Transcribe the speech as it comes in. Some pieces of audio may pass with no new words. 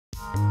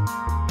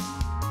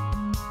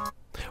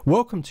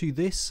Welcome to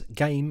this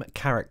game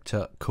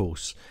character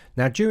course.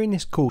 Now during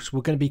this course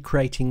we're going to be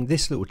creating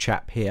this little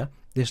chap here,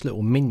 this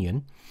little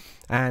minion,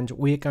 and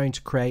we're going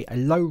to create a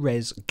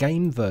low-res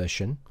game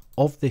version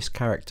of this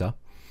character,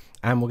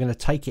 and we're going to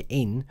take it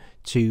in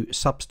to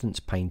Substance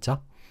Painter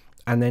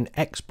and then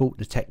export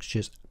the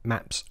textures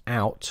maps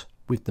out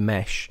with the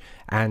mesh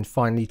and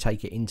finally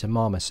take it into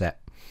Marmoset.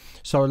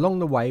 So along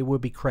the way we'll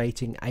be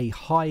creating a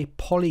high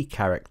poly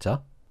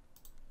character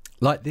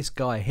like this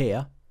guy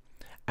here,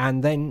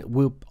 and then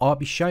I'll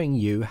be showing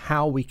you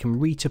how we can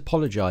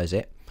retopologize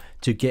it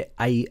to get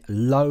a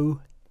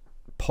low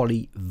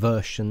poly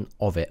version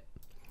of it.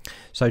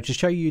 So to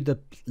show you the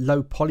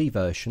low poly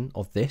version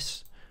of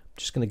this, I'm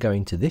just going to go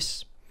into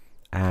this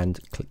and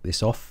click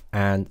this off,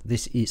 and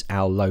this is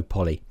our low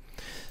poly.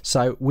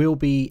 So we'll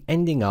be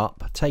ending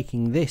up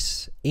taking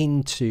this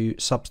into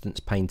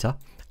Substance Painter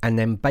and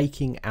then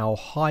baking our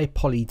high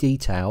poly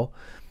detail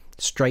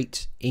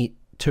straight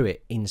to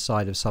it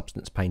inside of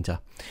Substance Painter.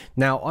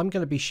 Now I'm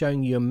going to be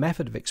showing you a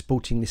method of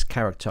exporting this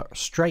character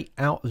straight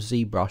out of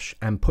ZBrush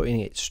and putting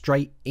it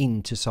straight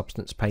into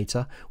Substance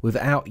Painter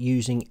without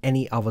using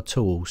any other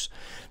tools.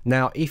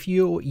 Now if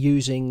you're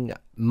using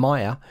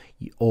Maya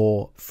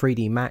or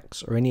 3D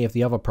Max or any of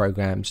the other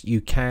programs, you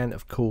can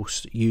of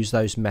course use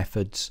those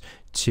methods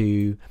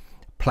to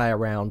play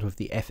around with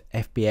the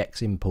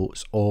FBX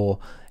imports or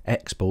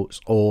exports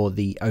or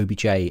the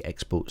OBJ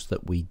exports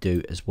that we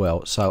do as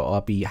well. So I'll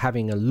be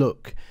having a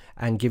look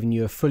and giving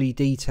you a fully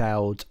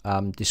detailed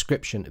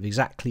description of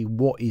exactly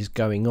what is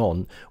going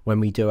on when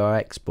we do our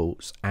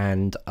exports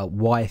and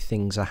why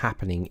things are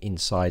happening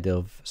inside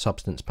of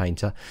Substance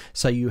Painter,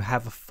 so you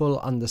have a full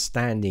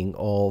understanding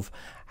of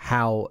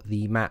how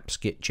the maps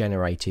get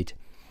generated.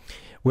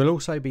 We'll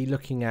also be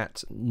looking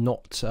at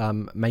not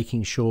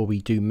making sure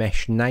we do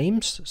mesh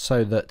names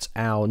so that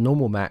our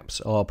normal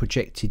maps are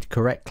projected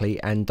correctly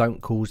and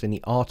don't cause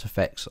any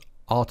artifacts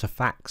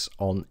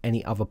on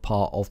any other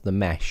part of the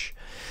mesh.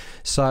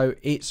 So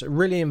it's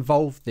really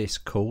involved, this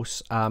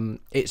course.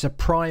 It's a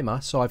primer,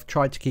 so I've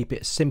tried to keep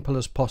it as simple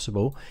as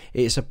possible.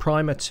 It's a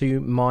primer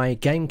to my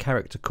game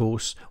character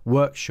course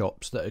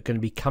workshops that are going to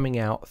be coming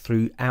out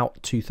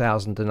throughout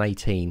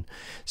 2018.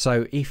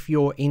 So if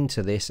you're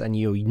into this and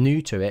you're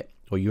new to it,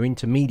 or you're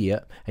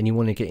intermediate and you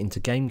want to get into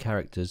game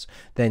characters,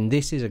 then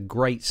this is a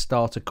great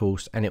starter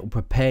course and it will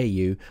prepare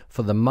you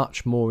for the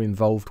much more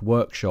involved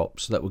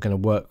workshops that we're going to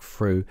work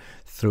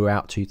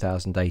throughout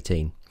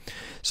 2018.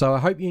 So I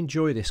hope you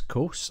enjoy this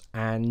course,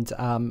 and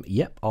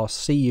yep, I'll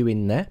see you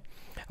in there.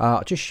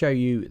 I'll just show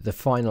you the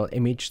final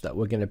image that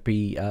we're going to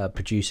be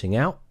producing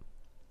out.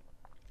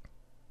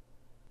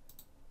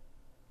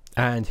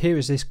 And here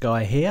is this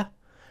guy here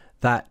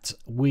that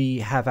we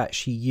have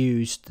actually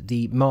used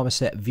the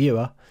Marmoset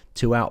viewer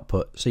to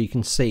output. So you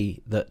can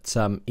see that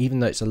even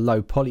though it's a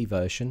low poly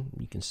version,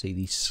 you can see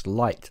these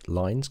slight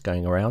lines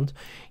going around,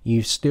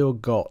 you've still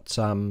got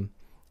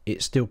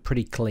it's still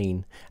pretty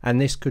clean, and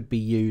this could be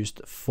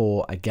used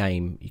for a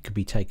game. You could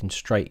be taken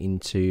straight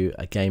into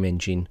a game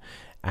engine,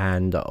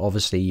 and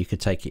obviously you could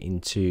take it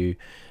into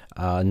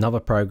another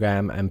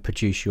program and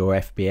produce your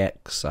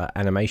FBX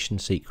animation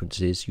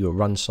sequences, your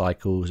run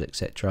cycles,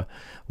 etc.,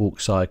 walk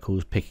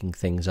cycles, picking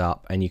things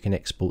up, and you can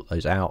export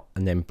those out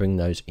and then bring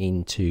those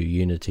into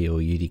Unity or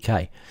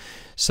UDK.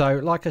 So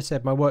like I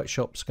said, my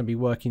workshop's going to be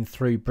working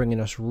through bringing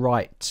us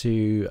right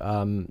to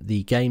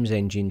the games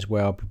engines,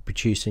 where I'll be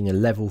producing a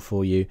level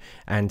for you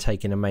and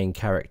taking a main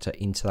character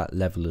into that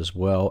level as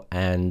well,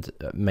 and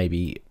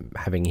maybe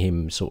having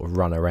him sort of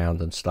run around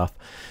and stuff.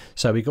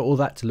 So we've got all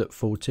that to look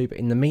forward to, but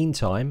in the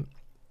meantime,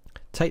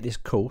 take this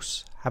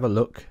course, have a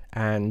look,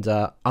 and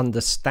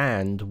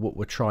understand what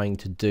we're trying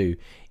to do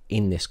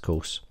in this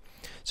course.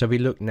 So if we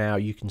look now,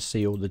 you can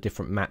see all the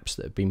different maps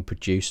that have been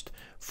produced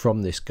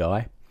from this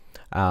guy,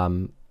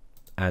 and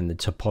the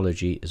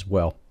topology as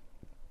well.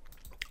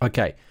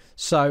 Okay,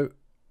 so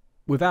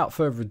without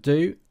further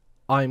ado,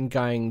 I'm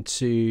going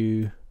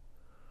to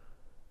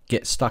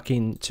get stuck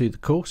into the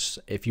course.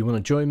 If you want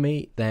to join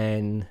me,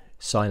 then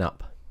sign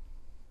up.